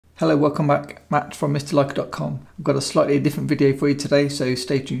Hello, welcome back. Matt from MrLeica.com. I've got a slightly different video for you today, so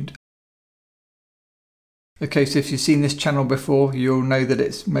stay tuned. Okay, so if you've seen this channel before, you'll know that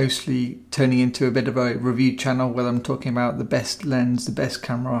it's mostly turning into a bit of a review channel where I'm talking about the best lens, the best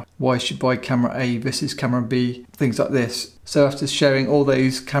camera, why you should buy camera A versus camera B, things like this. So after sharing all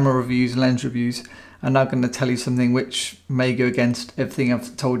those camera reviews and lens reviews, I'm now going to tell you something which may go against everything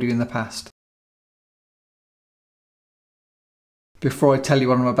I've told you in the past. Before I tell you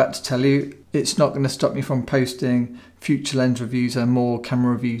what I'm about to tell you, it's not going to stop me from posting future lens reviews and more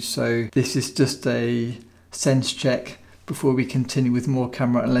camera reviews, so this is just a sense check before we continue with more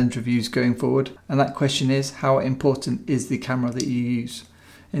camera and lens reviews going forward. And that question is, how important is the camera that you use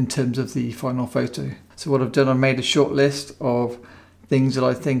in terms of the final photo? So what I've done, I've made a short list of things that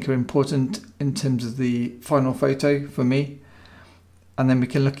I think are important in terms of the final photo for me, and then we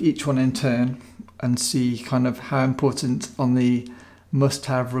can look at each one in turn and see kind of how important on the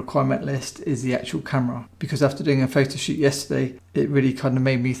must-have requirement list is the actual camera. Because after doing a photo shoot yesterday, it really kind of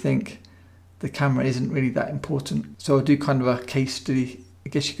made me think the camera isn't really that important. So I'll do kind of a case study, I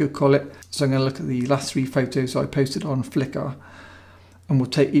guess you could call it. So I'm going to look at the last 3 photos I posted on Flickr, and we'll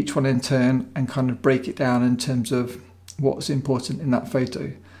take each one in turn and kind of break it down in terms of what's important in that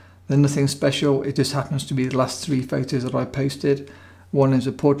photo. There's nothing special, it just happens to be the last 3 photos that I posted. One is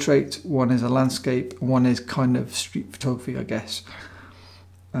a portrait, one is a landscape, one is kind of street photography, I guess.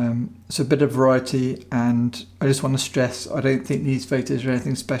 So a bit of variety, and I just want to stress, I don't think these photos are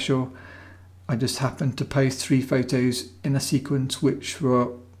anything special. I just happened to post 3 photos in a sequence which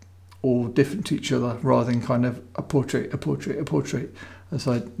were all different to each other, rather than kind of a portrait, a portrait, a portrait, as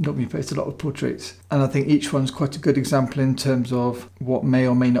I normally post a lot of portraits. And I think each one's quite a good example in terms of what may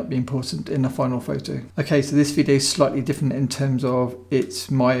or may not be important in a final photo. Okay, so this video is slightly different in terms of it's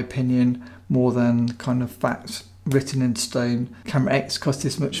my opinion more than kind of facts written in stone. Camera X costs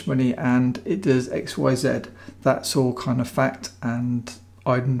this much money and it does X, Y, Z. That's all kind of fact, and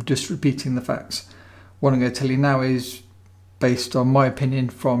I'm just repeating the facts. What I'm going to tell you now is based on my opinion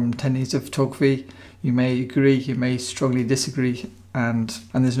from 10 years of photography. You may agree, you may strongly disagree, and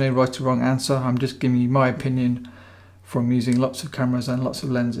there's no right or wrong answer. I'm just giving you my opinion from using lots of cameras and lots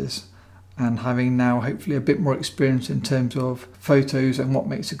of lenses, and having now hopefully a bit more experience in terms of photos and what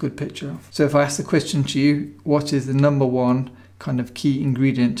makes a good picture. So if I ask the question to you, what is the #1 kind of key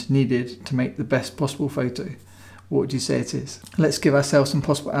ingredient needed to make the best possible photo? What would you say it is? Let's give ourselves some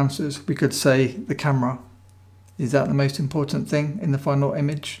possible answers. We could say the camera. Is that the most important thing in the final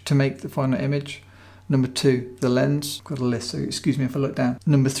image, to make the final image? #2, the lens. I've got a list, so excuse me if I look down.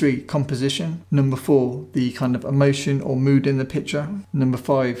 #3, composition. #4, the kind of emotion or mood in the picture.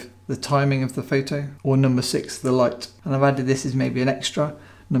 #5, the timing of the photo. Or #6, the light. And I've added this as maybe an extra.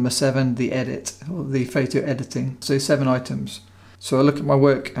 #7, the edit, or the photo editing. So 7 items. So I look at my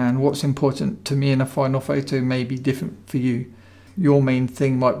work, and what's important to me in a final photo may be different for you. Your main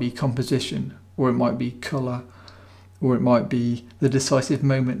thing might be composition, or it might be colour, or it might be the decisive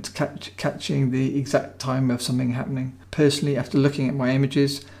moment, catching the exact time of something happening. Personally, after looking at my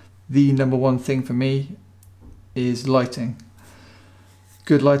images, the #1 thing for me is lighting.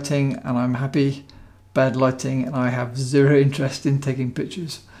 Good lighting and I'm happy. Bad lighting and I have zero interest in taking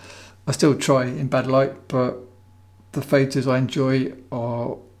pictures. I still try in bad light, but the photos I enjoy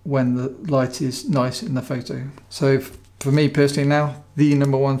are when the light is nice in the photo. So for me personally now, the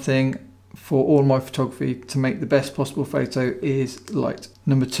 #1 thing for all my photography to make the best possible photo is light.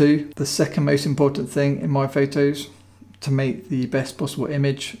 #2, the second most important thing in my photos to make the best possible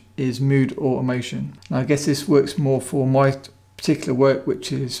image is mood or emotion. Now I guess this works more for my particular work,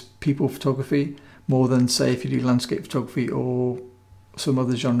 which is people photography, more than say if you do landscape photography or some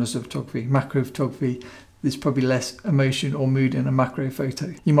other genres of photography. Macro photography, there's probably less emotion or mood in a macro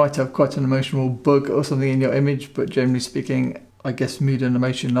photo. You might have quite an emotional bug or something in your image, but generally speaking, I guess mood and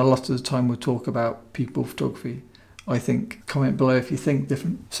emotion a lot of the time we'll talk about people photography. I think. Comment below if you think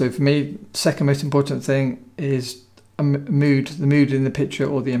different. So for me, second most important thing is the mood in the picture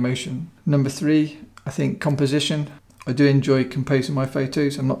or the emotion. #3, I think composition. I do enjoy composing my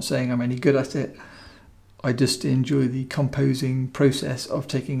photos. I'm not saying I'm any good at it. I just enjoy the composing process of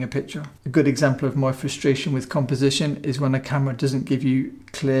taking a picture. A good example of my frustration with composition is when a camera doesn't give you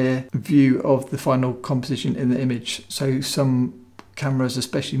clear view of the final composition in the image. So some cameras,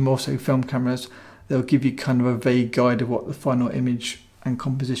 especially more so film cameras, they'll give you kind of a vague guide of what the final image and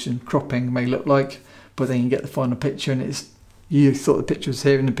composition cropping may look like, but then you get the final picture and it's, you thought the picture was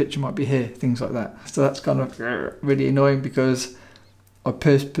here and the picture might be here, things like that. So that's kind of really annoying because I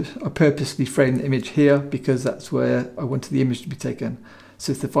purposely framed the image here because that's where I wanted the image to be taken.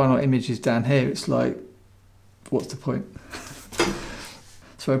 So if the final image is down here, it's like, what's the point?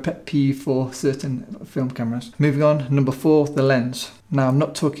 So a pet peeve for certain film cameras. Moving on, number 4, the lens. Now I'm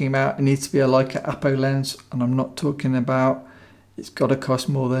not talking about it needs to be a Leica Apo lens, and I'm not talking about it's got to cost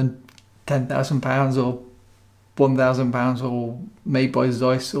more than £10,000 or £1,000 or made by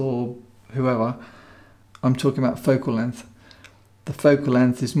Zeiss or whoever. I'm talking about focal length. The focal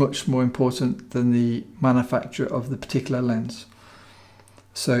length is much more important than the manufacturer of the particular lens.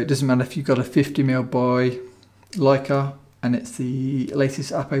 So it doesn't matter if you've got a 50mm by Leica and it's the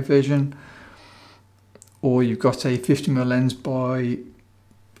latest Apo version, or you've got a 50mm lens by,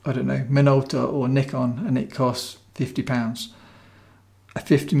 I don't know, Minolta or Nikon and it costs £50. A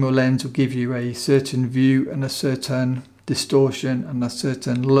 50mm lens will give you a certain view and a certain distortion and a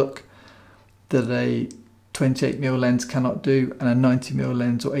certain look that a 28mm lens cannot do, and a 90mm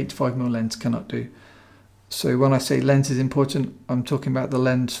lens or 85mm lens cannot do. So when I say lens is important, I'm talking about the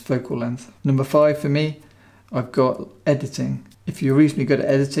lens focal length. Number 5 for me, I've got editing. If you're reasonably good at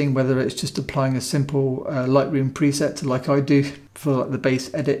editing, whether it's just applying a simple Lightroom preset like I do for like the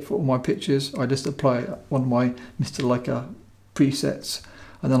base edit for all my pictures, I just apply one of my Mr. Leica presets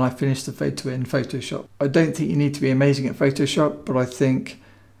and then I finish the photo in Photoshop. I don't think you need to be amazing at Photoshop, but I think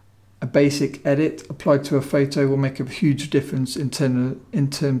a basic edit applied to a photo will make a huge difference in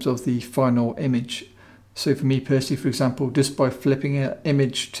terms of the final image. So for me personally, for example, just by flipping an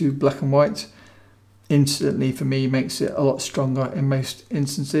image to black and white, instantly for me makes it a lot stronger in most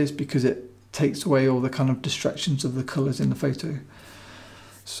instances because it takes away all the kind of distractions of the colours in the photo.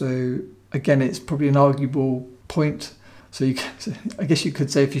 So again, it's probably an arguable point. So I guess you could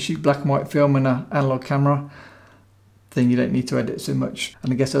say if you shoot black and white film in an analog camera, then you don't need to edit so much.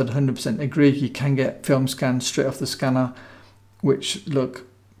 And I guess I would 100% agree. You can get film scans straight off the scanner, which look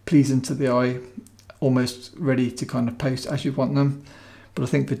pleasing to the eye, almost ready to kind of post as you want them. But I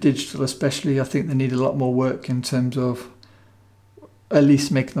think for digital especially, I think they need a lot more work in terms of at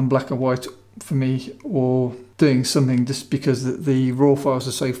least making them black and white for me, or doing something, just because the raw files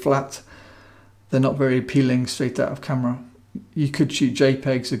are so flat, they're not very appealing straight out of camera. You could shoot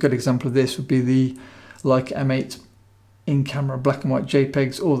JPEGs. A good example of this would be the Leica M8 in-camera black and white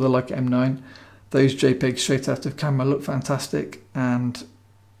JPEGs, or the Leica M9. Those JPEGs straight out of camera look fantastic, and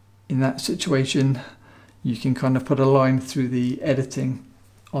in that situation you can kind of put a line through the editing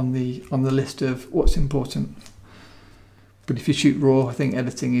on the list of what's important. But if you shoot raw, I think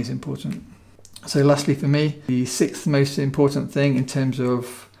editing is important. So lastly for me, the 6th most important thing in terms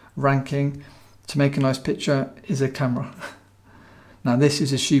of ranking to make a nice picture is a camera. Now this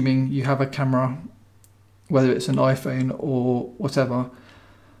is assuming you have a camera, whether it's an iPhone or whatever.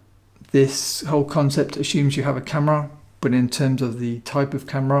 This whole concept assumes you have a camera, but in terms of the type of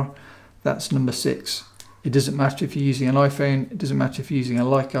camera, that's number 6. It doesn't matter if you're using an iPhone, it doesn't matter if you're using a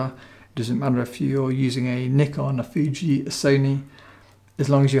Leica, it doesn't matter if you're using a Nikon, a Fuji, a Sony. As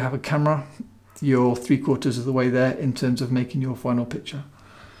long as you have a camera, you're 3/4 of the way there in terms of making your final picture.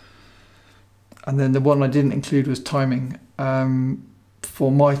 And then the one I didn't include was timing.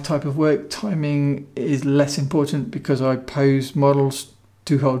 For my type of work, timing is less important because I pose models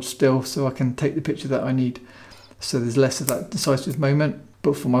to hold still so I can take the picture that I need. So there's less of that decisive moment.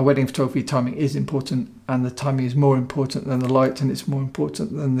 But for my wedding photography, timing is important, and the timing is more important than the light, and it's more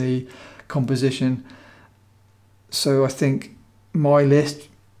important than the composition. So I think my list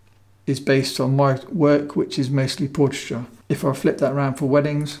is based on my work, which is mostly portraiture. If I flip that around for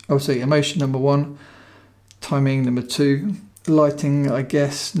weddings, I would say emotion number 1, timing number 2, lighting I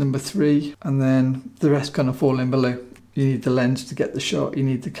guess number 3, and then the rest kind of fall in below. You need the lens to get the shot, you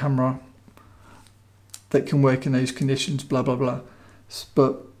need the camera that can work in those conditions, blah blah blah.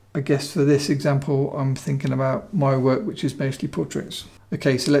 But I guess for this example I'm thinking about my work, which is mostly portraits.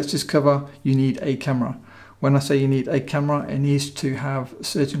 Okay, so let's just cover you need a camera. When I say you need a camera, it needs to have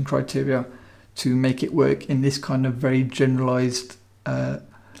certain criteria to make it work in this kind of very generalized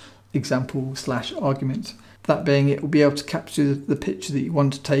example / argument. That being, it will be able to capture the picture that you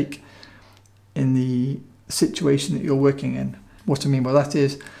want to take in the situation that you're working in. What I mean by that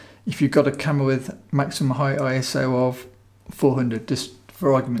is, if you've got a camera with maximum high ISO of 400, just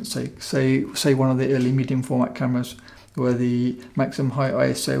for argument's sake, say one of the early medium format cameras where the maximum high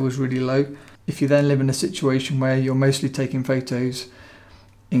ISO was really low. If you then live in a situation where you're mostly taking photos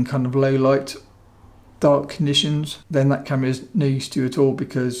in kind of low light, dark conditions, then that camera is no use to you at all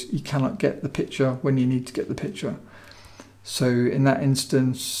because you cannot get the picture when you need to get the picture. So in that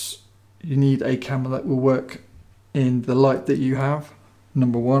instance, you need a camera that will work in the light that you have,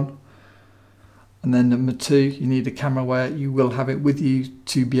 number 1. And then number 2, you need a camera where you will have it with you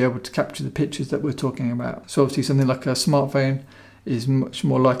to be able to capture the pictures that we're talking about. So obviously something like a smartphone is much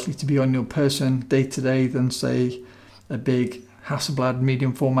more likely to be on your person day to day than say a big Hasselblad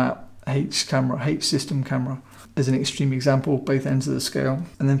medium format H camera, H system camera as an extreme example, both ends of the scale.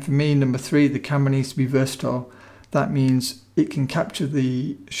 And then for me, number 3, the camera needs to be versatile. That means it can capture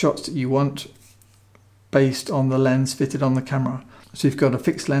the shots that you want based on the lens fitted on the camera. So if you've got a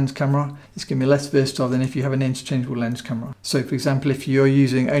fixed lens camera, it's going to be less versatile than if you have an interchangeable lens camera. So for example, if you're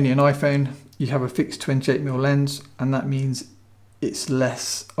using only an iPhone, you have a fixed 28mm lens, and that means it's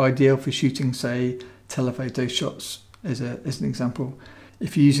less ideal for shooting, say, telephoto shots as an example.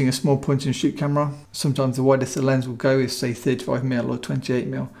 If you're using a small point and shoot camera, sometimes the widest the lens will go is say 35mm or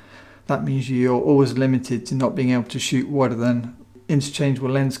 28mm. That means you're always limited to not being able to shoot wider than. Interchangeable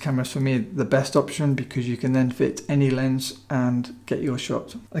lens cameras for me are the best option because you can then fit any lens and get your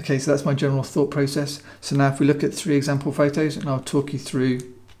shot. Okay, so that's my general thought process. So now if we look at 3 example photos, and I'll talk you through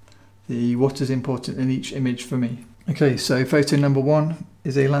what is important in each image for me. Okay, so photo number 1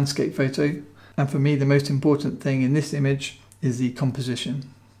 is a landscape photo, and for me the most important thing in this image is the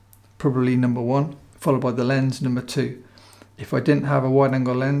composition. Probably number 1, followed by the lens, number 2. If I didn't have a wide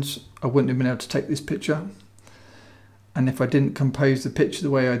angle lens, I wouldn't have been able to take this picture. And if I didn't compose the picture the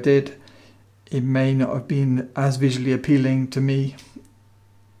way I did, it may not have been as visually appealing to me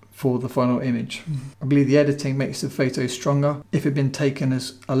for the final image. I believe the editing makes the photo stronger. If it had been taken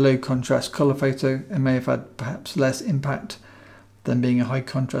as a low contrast colour photo, it may have had perhaps less impact than being a high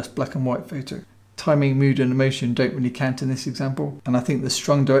contrast black and white photo. Timing, mood and emotion don't really count in this example, and I think the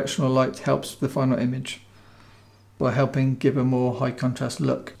strong directional light helps the final image by helping give a more high contrast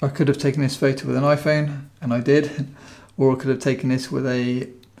look. I could have taken this photo with an iPhone, and I did, or I could have taken this with a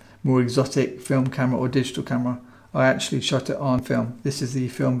more exotic film camera or digital camera. I actually shot it on film. This is the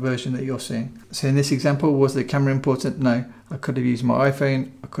film version that you're seeing. So in this example, was the camera important? No. I could have used my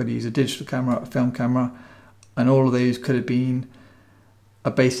iPhone, I could have used a digital camera, a film camera, and all of those could have been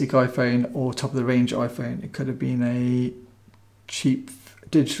a basic iPhone or top of the range iPhone. It could have been a cheap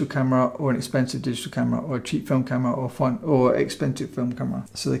digital camera or an expensive digital camera, or a cheap film camera or expensive film camera.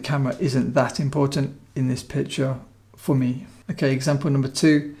 So the camera isn't that important in this picture for me. Okay, example number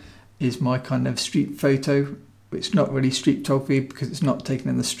 2 is my kind of street photo. It's not really street photography because it's not taken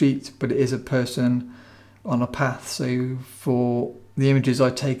in the street, but it is a person on a path. So for the images I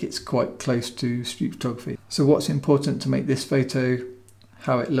take, it's quite close to street photography. So what's important to make this photo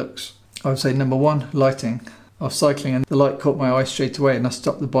how it looks? I would say number 1, lighting. I was cycling and the light caught my eye straight away, and I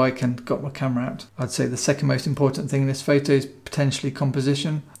stopped the bike and got my camera out. I'd say the second most important thing in this photo is potentially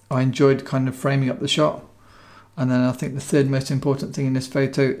composition. I enjoyed kind of framing up the shot. And then I think the third most important thing in this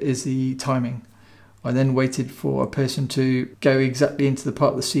photo is the timing. I then waited for a person to go exactly into the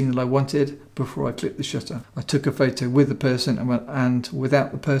part of the scene that I wanted before I clicked the shutter. I took a photo with the person and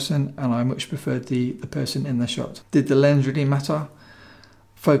without the person, and I much preferred the person in the shot. Did the lens really matter?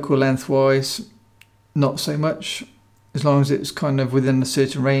 Focal length wise, not so much. As long as it's kind of within a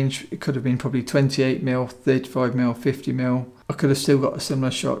certain range, it could have been probably 28mm, 35mm, 50mm. I could have still got a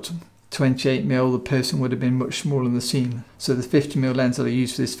similar shot. 28mm, the person would have been much smaller in the scene. So the 50mm lens that I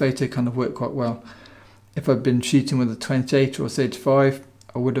used for this photo kind of worked quite well. If I'd been shooting with a 28 or a 35,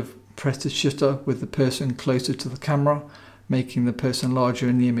 I would have pressed the shutter with the person closer to the camera, making the person larger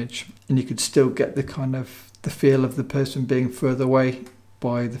in the image. And you could still get the kind of the feel of the person being further away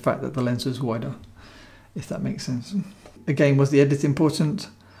by the fact that the lens was wider, if that makes sense. Again, was the edit important?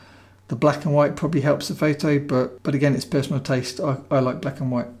 The black and white probably helps the photo, but again, it's personal taste. I like black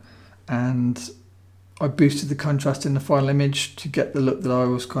and white. And I boosted the contrast in the final image to get the look that I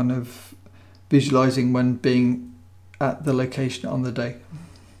was kind of visualizing when being at the location on the day.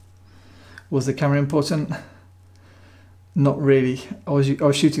 Was the camera important? Not really. I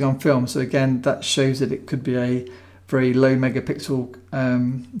was shooting on film, so again that shows that it could be a very low megapixel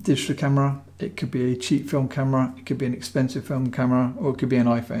digital camera, it could be a cheap film camera, it could be an expensive film camera, or it could be an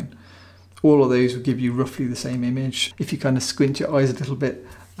iPhone. All of those will give you roughly the same image if you kind of squint your eyes a little bit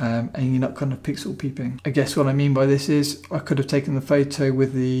and you're not kind of pixel peeping. I guess what I mean by this is I could have taken the photo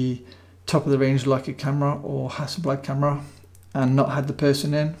with the top of the range Leica camera or Hasselblad camera and not had the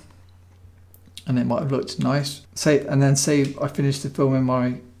person in, and it might have looked nice. Say I finished the film in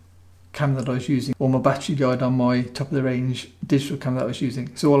my camera that I was using, or my battery died on my top of the range digital camera that I was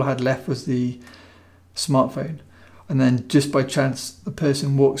using. So all I had left was the smartphone. And then just by chance, the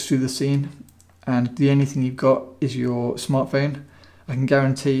person walks through the scene and the only thing you've got is your smartphone. I can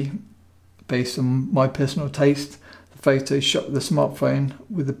guarantee, based on my personal taste, the photo shot with the smartphone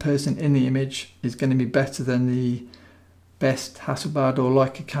with the person in the image is going to be better than the best Hasselblad or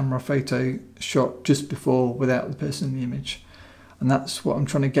Leica camera photo shot just before without the person in the image. And that's what I'm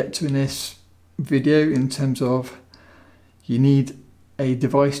trying to get to in this video, in terms of you need a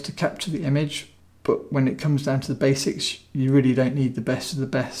device to capture the image, but when it comes down to the basics, you really don't need the best of the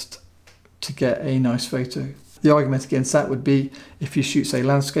best to get a nice photo. The argument against that would be if you shoot, say,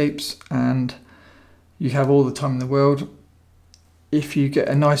 landscapes and you have all the time in the world, if you get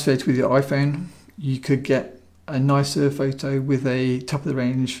a nice photo with your iPhone, you could get a nicer photo with a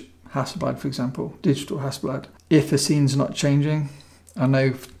top-of-the-range Hasselblad, for example, digital Hasselblad. If the scene's not changing, I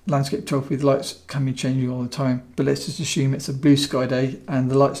know landscape photography, the lights can be changing all the time, but let's just assume it's a blue sky day and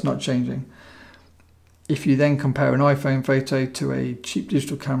the light's not changing. If you then compare an iPhone photo to a cheap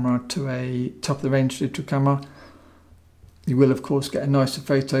digital camera to a top-of-the-range digital camera, you will of course get a nicer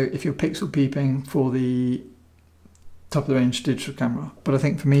photo if you're pixel peeping for the top-of-the-range digital camera. But I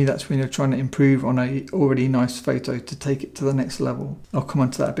think for me that's when you're trying to improve on a already nice photo to take it to the next level. I'll come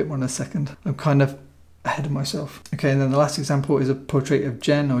on to that a bit more in a second. I'm kind of ahead of myself. Okay, and then the last example is a portrait of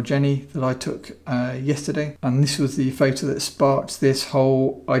Jenny that I took yesterday, and this was the photo that sparked this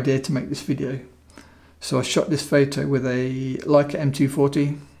whole idea to make this video. So I shot this photo with a Leica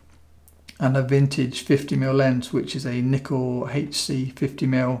M240 and a vintage 50mm lens, which is a Nikon HC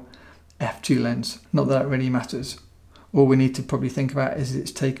 50mm f2 lens. Not that it really matters. All we need to probably think about is it's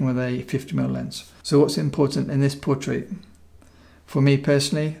taken with a 50mm lens. So what's important in this portrait? For me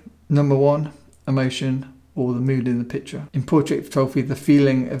personally, number one, emotion or the mood in the picture. In portrait photography, the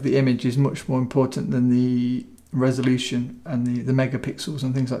feeling of the image is much more important than the resolution and the megapixels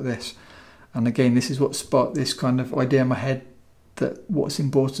and things like this. And again, this is what sparked this kind of idea in my head that what's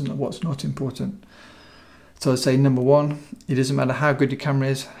important and what's not important. So I'd say number one, it doesn't matter how good your camera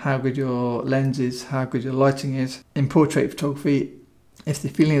is, how good your lens is, how good your lighting is. In portrait photography, if the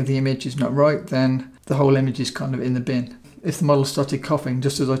feeling of the image is not right, then the whole image is kind of in the bin. If the model started coughing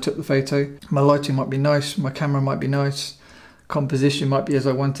just as I took the photo, my lighting might be nice, my camera might be nice, composition might be as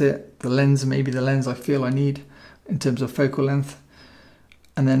I want it, the lens may be the lens I feel I need in terms of focal length.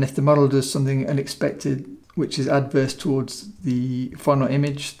 And then if the model does something unexpected which is adverse towards the final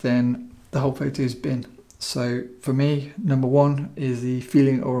image, then the whole photo is bin. So for me, number one is the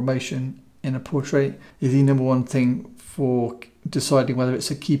feeling or emotion in a portrait is the number one thing for deciding whether it's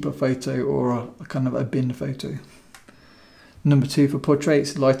a keeper photo or a kind of a bin photo. Number two for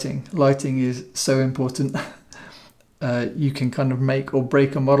portraits, lighting. Lighting is so important. You can kind of make or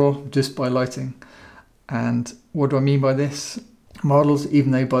break a model just by lighting. And what do I mean by this? Models,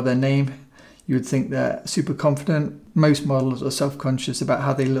 even though by their name you would think they're super confident, most models are self-conscious about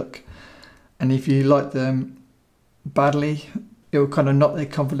how they look. And if you light them badly, it will kind of knock their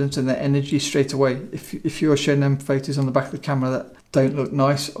confidence and their energy straight away. If you're showing them photos on the back of the camera that don't look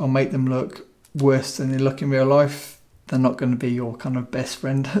nice or make them look worse than they look in real life, they're not going to be your kind of best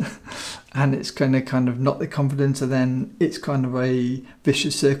friend. And it's going to kind of knock their confidence, and then it's kind of a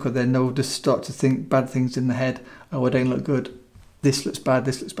vicious circle. Then they'll just start to think bad things in the head. Oh, I don't look good. This looks bad,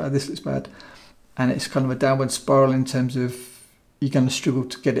 this looks bad, this looks bad. And it's kind of a downward spiral in terms of you're going to struggle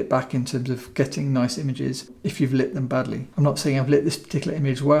to get it back in terms of getting nice images if you've lit them badly. I'm not saying I've lit this particular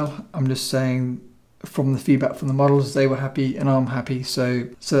image well. I'm just saying from the feedback from the models, they were happy and I'm happy. So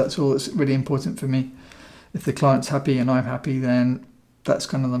that's all that's really important for me. If the client's happy and I'm happy, then that's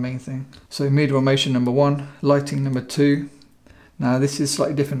kind of the main thing. So mood or emotion, number one. Lighting, number two. Now this is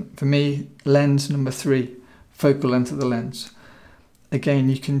slightly different. For me, lens, number three. Focal length of the lens. Again,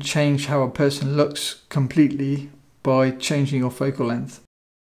 you can change how a person looks completely by changing your focal length.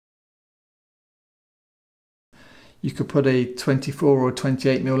 You could put a 24 or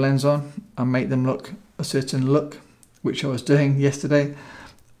 28mm lens on and make them look a certain look, which I was doing yesterday.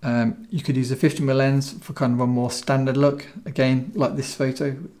 You could use a 50mm lens for kind of a more standard look, again like this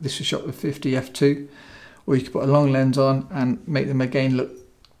photo. This was shot with 50 f2, or you could put a long lens on and make them again look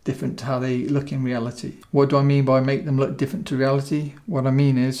different to how they look in reality. What do I mean by make them look different to reality? What I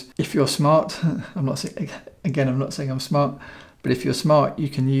mean is, if you're smart, I'm not saying I'm smart, but if you're smart, you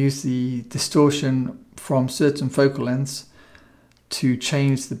can use the distortion from certain focal lengths to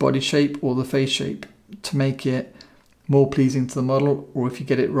change the body shape or the face shape to make it more pleasing to the model, or if you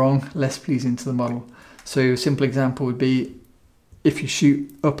get it wrong, less pleasing to the model. So a simple example would be, if you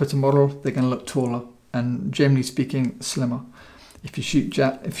shoot up at a model, they're going to look taller and generally speaking slimmer. If you shoot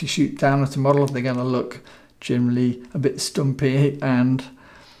down at a model, they're going to look generally a bit stumpy and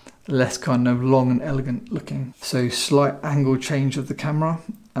less kind of long and elegant looking. So slight angle change of the camera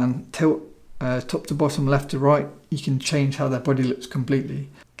and tilt top to bottom, left to right, you can change how their body looks completely.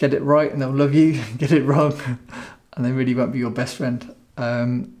 Get it right and they'll love you, get it wrong and they really won't be your best friend.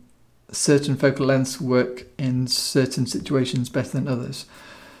 Certain focal lengths work in certain situations better than others.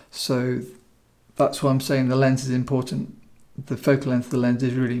 So that's why I'm saying the lens is important. the focal length of the lens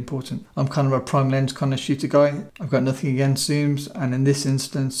is really important. I'm kind of a prime lens kind of shooter guy. I've got nothing against zooms, and in this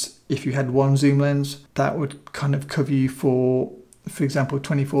instance, if you had one zoom lens, that would kind of cover you for example,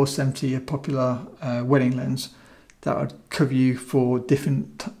 24-70, a popular wedding lens, that would cover you for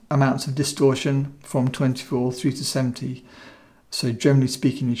different amounts of distortion from 24 through to 70. So generally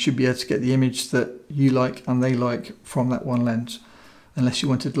speaking, you should be able to get the image that you like and they like from that one lens, unless you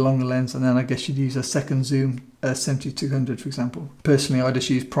wanted a longer lens, and then I guess you'd use a second zoom, 70-200 for example. Personally, I just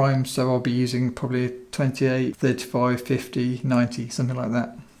use prime, so I'll be using probably 28, 35, 50, 90, something like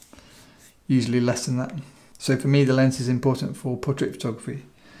that. Usually less than that. So for me, the lens is important for portrait photography.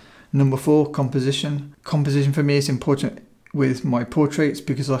 Number 4, composition. Composition for me is important with my portraits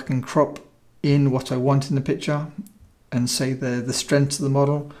because I can crop in what I want in the picture and say the strengths of the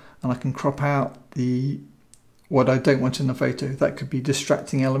model, and I can crop out what I don't want in the photo. That could be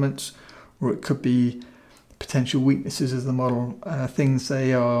distracting elements, or it could be potential weaknesses of the model, things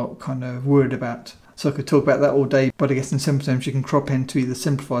they are kind of worried about. So I could talk about that all day, but I guess in simple terms you can crop in to either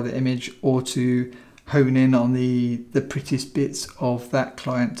simplify the image or to hone in on the prettiest bits of that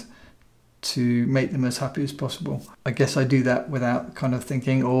client to make them as happy as possible. I guess I do that without kind of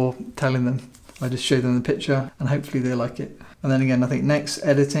thinking or telling them. I just show them the picture and hopefully they like it. And then again, I think next,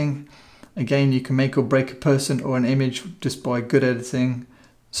 editing. Again, you can make or break a person or an image just by good editing,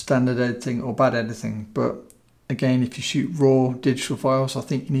 standard editing or bad editing. But again, if you shoot raw digital files, I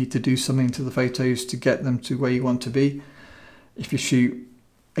think you need to do something to the photos to get them to where you want to be. If you shoot,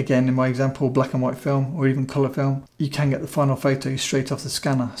 again in my example, black and white film or even colour film, you can get the final photo straight off the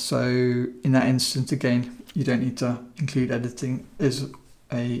scanner. So in that instance, again, you don't need to include editing as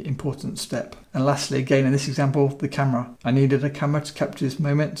an important step. And lastly, again in this example, the camera. I needed a camera to capture this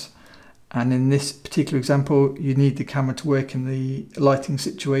moment. And in this particular example, you need the camera to work in the lighting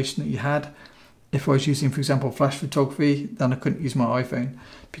situation that you had. If I was using, for example, flash photography, then I couldn't use my iPhone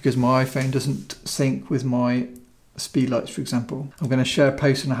because my iPhone doesn't sync with my speed lights, for example. I'm going to share a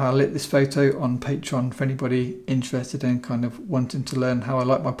post on how I lit this photo on Patreon for anybody interested in kind of wanting to learn how I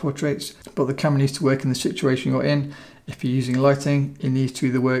light my portraits. But the camera needs to work in the situation you're in. If you're using lighting, it needs to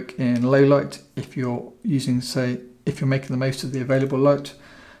either work in low light. If you're using, say, if you're making the most of the available light,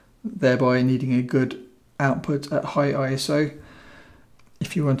 thereby needing a good output at high ISO.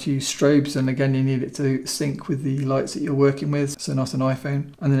 If you want to use strobes, then again you need it to sync with the lights that you're working with, so not an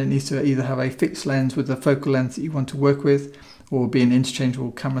iPhone. And then it needs to either have a fixed lens with the focal length that you want to work with, or be an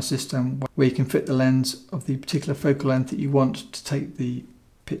interchangeable camera system where you can fit the lens of the particular focal length that you want to take the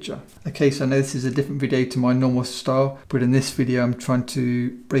picture. Okay, so I know this is a different video to my normal style, but in this video I'm trying to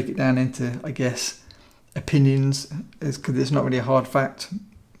break it down into, I guess, opinions, because it's not really a hard fact.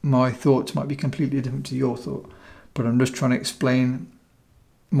 My thoughts might be completely different to your thought, but I'm just trying to explain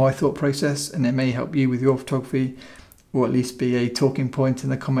my thought process, and it may help you with your photography, or at least be a talking point in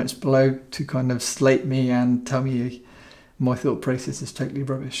the comments below to kind of slate me and tell me my thought process is totally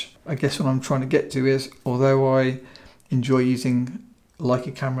rubbish. I guess what I'm trying to get to is, although I enjoy using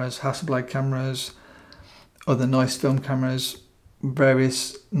Leica cameras, Hasselblad cameras, other nice film cameras,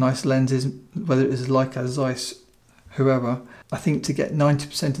 various nice lenses, whether it is Leica, Zeiss, whoever, I think to get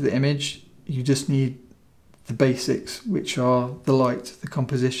 90% of the image, you just need the basics, which are the light, the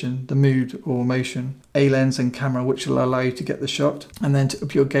composition, the mood or motion, a lens and camera, which will allow you to get the shot. And then to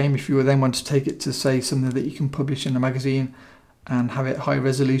up your game, if you then want to take it to, say, something that you can publish in a magazine and have it high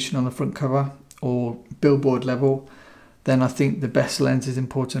resolution on the front cover or billboard level, then I think the best lens is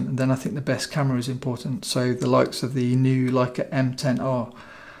important, and then I think the best camera is important. So the likes of the new Leica M10R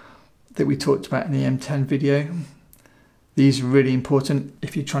that we talked about in the M10 video, these are really important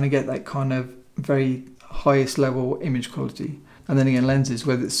if you're trying to get that kind of very highest level image quality. And then again, lenses,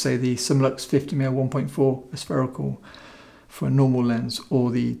 whether it's, say, the Sumlux 50mm 1.4 spherical for a normal lens,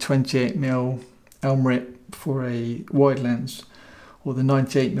 or the 28mm Elmrit for a wide lens, or the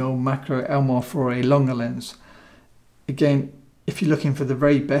 98mm macro Elmar for a longer lens. Again, if you're looking for the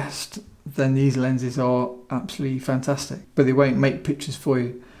very best, then these lenses are absolutely fantastic, but they won't make pictures for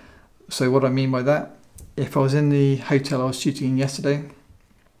you. So what I mean by that, if I was in the hotel I was shooting in yesterday,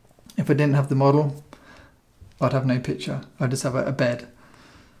 if I didn't have the model, I'd have no picture. I'd just have a bed.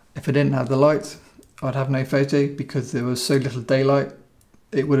 If I didn't have the light, I'd have no photo because there was so little daylight.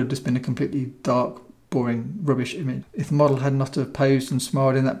 It would have just been a completely dark, boring, rubbish image. If the model had not have posed and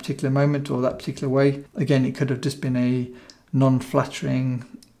smiled in that particular moment or that particular way, again, it could have just been a non-flattering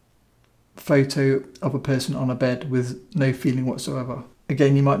photo of a person on a bed with no feeling whatsoever.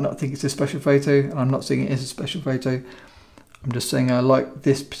 Again, you might not think it's a special photo, and I'm not saying it is a special photo. I'm just saying I like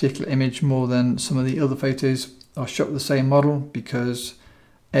this particular image more than some of the other photos I shot with the same model, because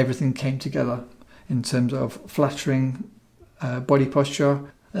everything came together in terms of flattering body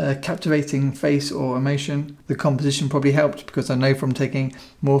posture, captivating face or emotion. The composition probably helped because I know from taking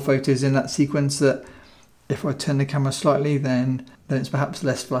more photos in that sequence that if I turn the camera slightly, then it's perhaps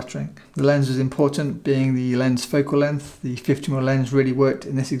less flattering. The lens was important, being the lens focal length. The 50mm lens really worked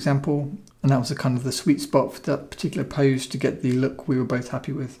in this example, and that was kind of the sweet spot for that particular pose to get the look we were both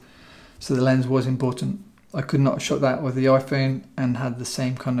happy with. So the lens was important. I could not have shot that with the iPhone and had the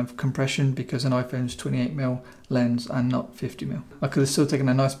same kind of compression because an iPhone's 28mm lens and not 50mm. I could have still taken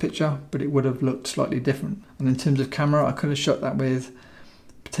a nice picture, but it would have looked slightly different. And in terms of camera, I could have shot that with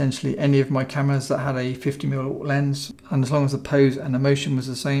potentially any of my cameras that had a 50mm lens, and as long as the pose and the motion was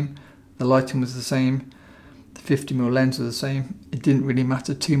the same, the lighting was the same, the 50mm lens was the same, it didn't really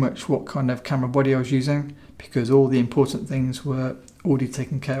matter too much what kind of camera body I was using because all the important things were already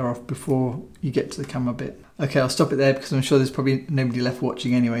taken care of before you get to the camera bit. Okay, I'll stop it there because I'm sure there's probably nobody left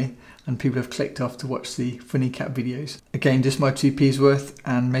watching anyway, and people have clicked off to watch the funny cat videos. Again, just my 2p's worth,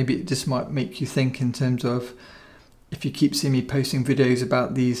 and maybe it just might make you think in terms of, if you keep seeing me posting videos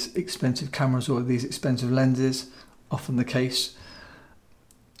about these expensive cameras or these expensive lenses, often the case,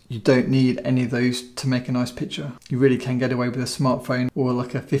 you don't need any of those to make a nice picture. You really can get away with a smartphone or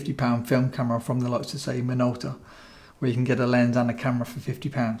like a £50 film camera from the likes of, say, Minolta, where you can get a lens and a camera for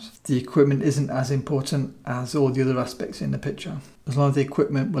 £50. The equipment isn't as important as all the other aspects in the picture. As long as the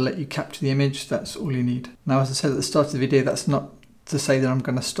equipment will let you capture the image, that's all you need. Now, as I said at the start of the video, that's not to say that I'm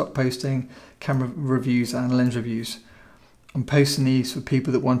going to stop posting camera reviews and lens reviews. I'm posting these for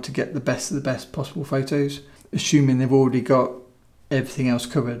people that want to get the best of the best possible photos, assuming they've already got everything else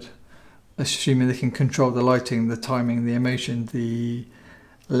covered, assuming they can control the lighting, the timing, the emotion, the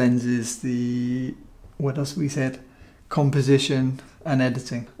lenses, the, what else we said, composition and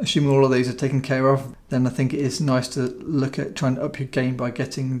editing. Assuming all of those are taken care of, then I think it is nice to look at trying to up your game by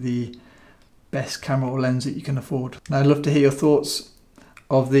getting the best camera or lens that you can afford. Now, I'd love to hear your thoughts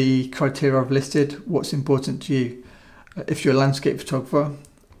of the criteria I've listed. What's important to you? If you're a landscape photographer,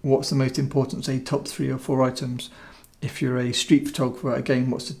 what's the most important, say, top 3 or 4 items? If you're a street photographer, again,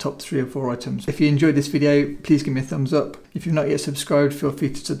 what's the top 3 or 4 items? If you enjoyed this video, please give me a thumbs up. If you've not yet subscribed, feel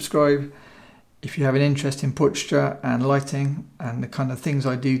free to subscribe. If you have an interest in portraiture and lighting and the kind of things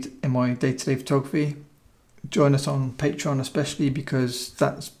I do in my day-to-day photography, join us on Patreon, especially because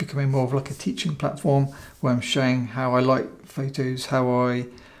that's becoming more of like a teaching platform where I'm showing how I light photos,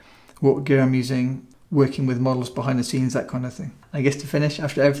 what gear I'm using, working with models behind the scenes, that kind of thing. I guess to finish,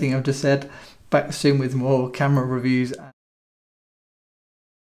 after everything I've just said, back soon with more camera reviews